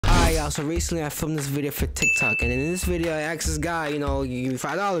So recently I filmed this video for TikTok, and in this video I asked this guy, you know, you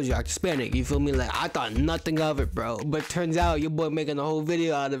 $5, you act Hispanic, you feel me? Like, I thought nothing of it, bro. But turns out your boy making a whole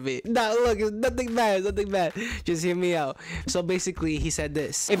video out of it. Nah, look, it's nothing bad, it's nothing bad. Just hear me out. So basically he said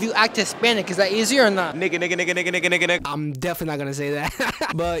this: if you act Hispanic, is that easier or not? Nigga. I'm definitely not gonna say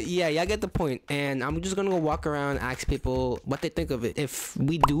that. But yeah, y'all get the point. And I'm just gonna go walk around, ask people what they think of it. If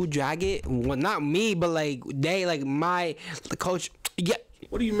we do drag it, well, not me, but like they, like the coach. Yeah.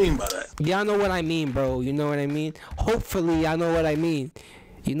 What do you mean by that? Y'all know what I mean, bro. You know what I mean? Hopefully y'all know what I mean.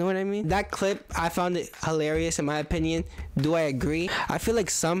 You know what I mean? That clip, I found it hilarious in my opinion. Do I agree? I feel like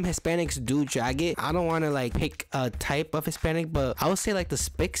some Hispanics do drag it. I don't want to like pick a type of Hispanic, but I would say like the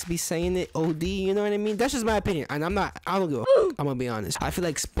Spics be saying it OD, you know what I mean? That's just my opinion. And I don't give a fuck. I'm gonna be honest. I feel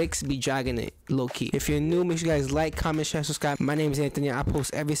like Spics be dragging it low key. If you're new, make sure you guys like, comment, share, subscribe. My name is Anthony. I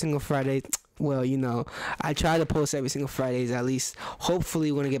post every single Friday. Well, you know, I try to post every single Fridays at least.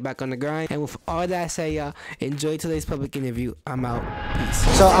 Hopefully we're gonna get back on the grind. And with all that said, y'all, enjoy today's public interview. I'm out. Peace.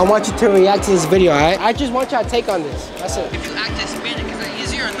 So I want you to react to this video, alright? I just want y'all to take on this. That's it. If you act Hispanic, is that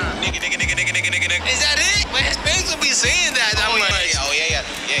easier or not? Nigga. Is that it? But Hispanics will be saying that. I'm like, oh yeah.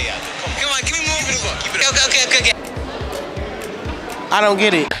 Come on, give me more for the book. Okay. I don't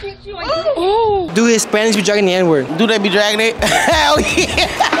get it. Do Hispanics be dragging the N-word? Do they be dragging it? Hell yeah.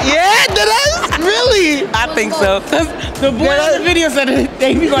 Yeah, that's really? I think so. The boy on the video said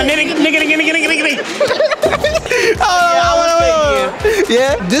they be going nigga.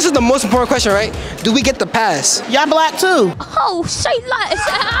 Yeah, this is the most important question, right? Do we get the pass? Y'all black too. Oh, say less.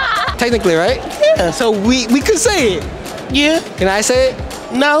 Technically, right? Yeah. So we could say it. Yeah. Can I say it?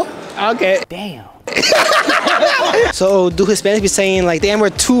 No. Okay. Damn. So do Hispanics be saying like damn, we're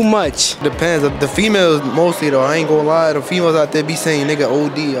too much? Depends. The females mostly though. I ain't gonna lie. The females out there be saying nigga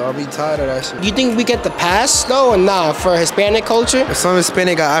OD. I'll be tired of that shit. You think we get the pass though or nah for Hispanic culture? Some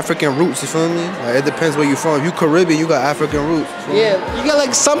Hispanic got African roots. You feel me? Like, it depends where you from. If you Caribbean, you got African roots. Yeah, you got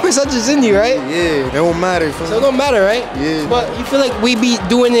like some percentages in you, right? Yeah, it don't matter. You feel So it me? don't matter, right? Yeah. But you feel like we be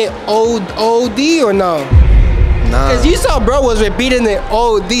doing it OD or no? Nah. Cause you saw bro was repeating it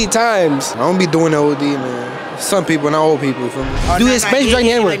OD times. I don't be doing the OD, man. Some people, not all people. You feel me? Do Hispanics drag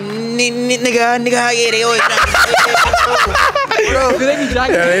the N-word? Nigga, yeah, they always Bro, do they be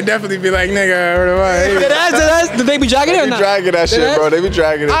dragging? Yeah, they definitely be like, nigga. Do they be dragging it or They be not? dragging that shit, bro. They be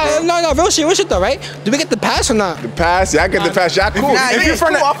dragging it. No, real shit though, right? Do we get the pass or not? The pass, yeah, I get the pass. Y'all cool. If you're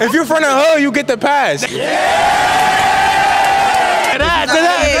from the hood, you get the pass. Yeah,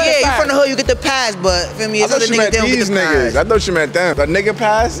 you from the hood, you get the pass, but for me, I thought you meant these niggas. I thought you meant them. The nigga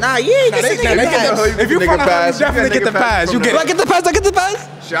pass? Nah, yeah, you get the nigga pass. If you from the hood, you definitely get the pass. You get Do I get the pass? I get the pass?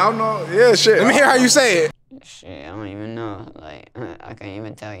 Shit, I don't know. Yeah, shit. Let me hear how you say it. Shit, I don't even know. Like, I can't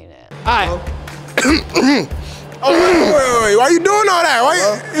even tell you that. Alright. Oh, wait. Why you doing all that? Why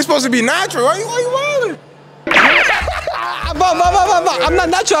you supposed to be natural? Why you wildin'? I'm not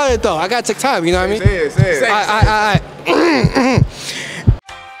natural at it though. I gotta take time, you know what I mean? Say it. Alright.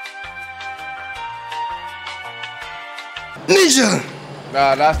 Ninja!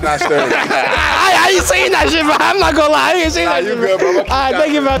 Nah, that's not sturdy. I ain't saying that shit, bro. I'm not gonna lie. I ain't saying that you shit, good, bro. Alright,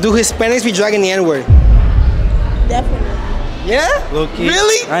 thank you, bro. Do Hispanics be dragging the N-word? Definitely. Yeah? Low-key.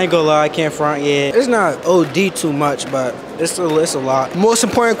 Really? I ain't gonna lie, I can't front. Yeah, it's not OD too much, but it's a lot. Most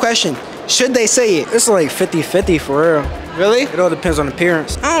important question. Should they say it? It's like 50-50 for real. Really? It all depends on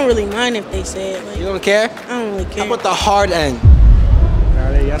appearance. I don't really mind if they say it. Like, You don't care? I don't really care. How about the hard end?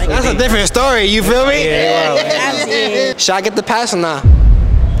 That's That's a different story, you feel me? Yeah. Should I get the pass or not?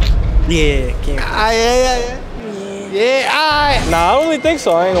 Yeah, can't. Yeah, alright. Nah, I don't really think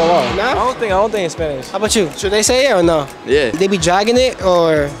so. I ain't gonna lie. Nah? I don't think Hispanics. How about you? Should they say it or no? Yeah. They be dragging it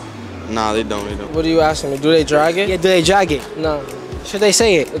or? Nah, they don't. What are you asking me? Do they drag it? Yeah, do they drag it? No. Should they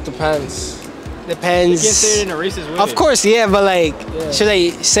say it? It depends. Depends. You can't say it in a racist way. Of course, yeah, but like, should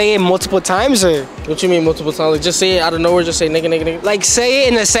they say it multiple times or? What you mean multiple times? Like, just say it out of nowhere. Just say nigga. Like, say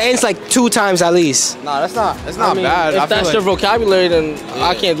it in a sentence like 2 times at least. Nah, that's not. It's not bad. If that's your vocabulary, then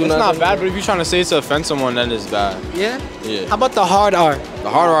I can't do It's nothing. not bad, but if you're trying to say it to offend someone, then it's bad. Yeah? Yeah. How about the hard R? The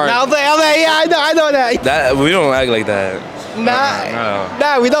hard R. Nah, yeah, I know that. That we don't act like that.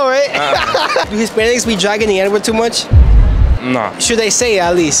 Nah, we don't, right? Do Hispanics be dragging the N-word too much? Nah. Should they say it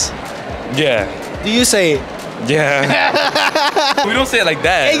at least? Yeah. Do you say it? Yeah. We don't say it like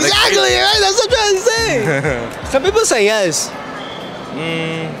that. Exactly, right? That's what I'm trying to say. Some people say yes.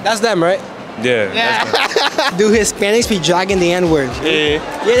 That's them, right? Yeah. Do Hispanics be dragging the N-word? Yeah.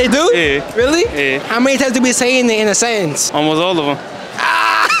 Yeah, they do? Yeah. Really? Yeah. How many times do we say it in a sentence? Almost all of them.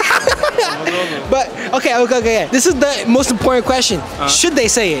 But, okay. This is the most important question. Should they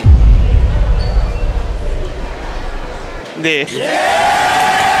say it? Yeah.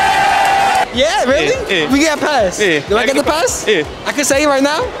 Yeah, really? Yeah, yeah. We get a pass. Yeah. Do I get the pass? Yeah. I can say it right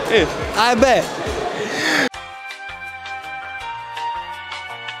now? Yeah. I bet.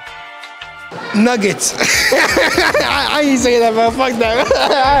 Nuggets. I ain't saying that, but fuck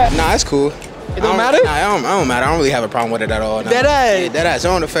that. Nah, it's cool. It don't matter? Nah, I don't matter. I don't really have a problem with it at all. Nah. Dead ass. Yeah, dead ass. It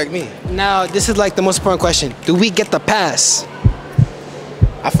don't affect me. Now, this is like the most important question. Do we get the pass?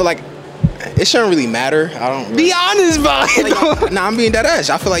 I feel like it shouldn't really matter. I don't really, Be honest, bro. Nah, I'm being dead ass.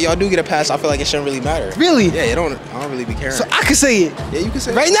 I feel like y'all do get a pass. I feel like it shouldn't really matter. Really? Yeah, I don't really be caring. So I can say it. Yeah, you can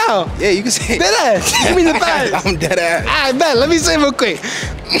say it. Right now. Yeah, you can say it. Dead ass. Give me the pass. I'm dead ass. I bet. Let me say it real quick.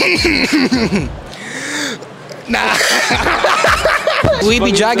 Nah. We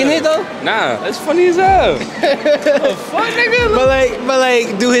be dragging it though? Nah, that's funny as hell. Oh, fuck, nigga. But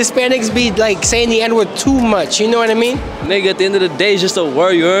like, do Hispanics be like saying the N-word too much? You know what I mean? Nigga, at the end of the day, it's just a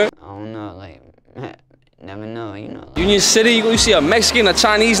word, you heard? I don't know, like, never know, you know. Union City, you see a Mexican, a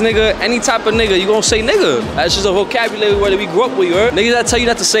Chinese nigga, any type of nigga, you gonna say nigga. That's just a vocabulary word that we grew up with, you heard? Niggas that tell you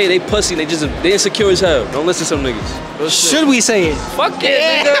not to say it, they pussy, they insecure as hell. Don't listen to them niggas. Should we say it? Fuck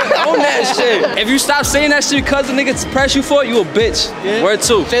it, nigga. Own that shit. If you stop saying that shit because the nigga press you for it, you a bitch. Yeah. Word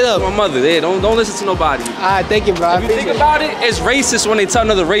two. Straight up. My mother, yeah, don't listen to nobody. Alright, thank you, bro. If you think about it, it's racist when they tell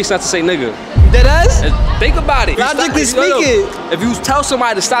another race not to say nigga. Dead ass? Think about it. Logically speaking. If you tell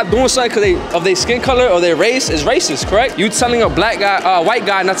somebody to stop doing something because of their skin color or their race, it's racist, correct? You telling a black guy, white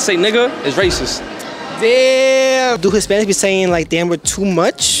guy not to say nigga is racist. Damn. Do Hispanics be saying like the N-word too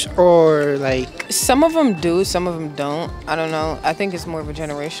much or like? Some of them do, some of them don't. I don't know. I think it's more of a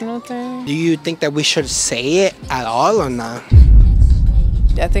generational thing. Do you think that we should say it at all or not?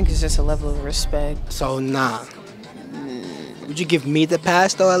 I think it's just a level of respect. So nah. Would you give me the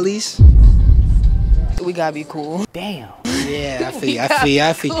pass though at least? We gotta be cool. Damn. Yeah,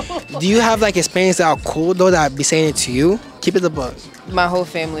 I feel. Do you have like Hispanics that are cool though that be saying it to you? Keep it a buck. My whole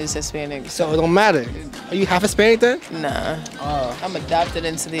family is Hispanic. So it don't matter. Are you half Hispanic then? Nah. Oh. I'm adopted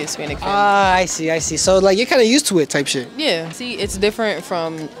into the Hispanic family. Ah, I see. So like you're kind of used to it type shit. Yeah. See, it's different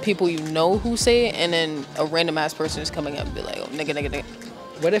from people you know who say it, and then a random ass person is coming up and be like, oh, nigga, nigga, nigga.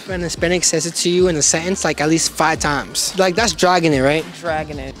 What if an Hispanic says it to you in a sentence like at least 5 times? Like that's dragging it, right?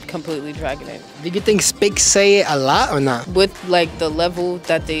 Dragging it. Completely dragging it. Do you think Spics say it a lot or not? With like the level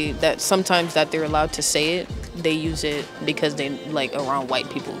that sometimes that they're allowed to say it, they use it because they like around white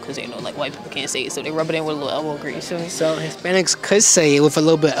people because they know like white people can't say it, so they rub it in with a little elbow grease. So Hispanics could say it with a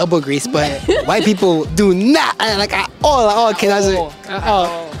little bit of elbow grease, but white people do not like at all. Cannot say.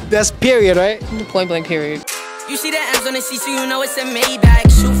 That's period, right? Point blank period. You see the M's on the seat, so you know it's a Maybach.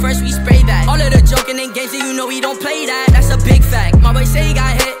 Shoot first, we spray back. All of the joking in games, so you know we don't play that. That's a big fact. My boy say he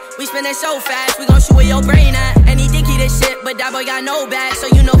got hit, we spinning so fast. We gon' shoot where your brain at. And he think he this shit, but that boy got no back, so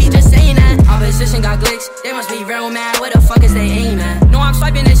you know he just saying that. Opposition got glitch, they must be real mad. Where the fuck is they aim at?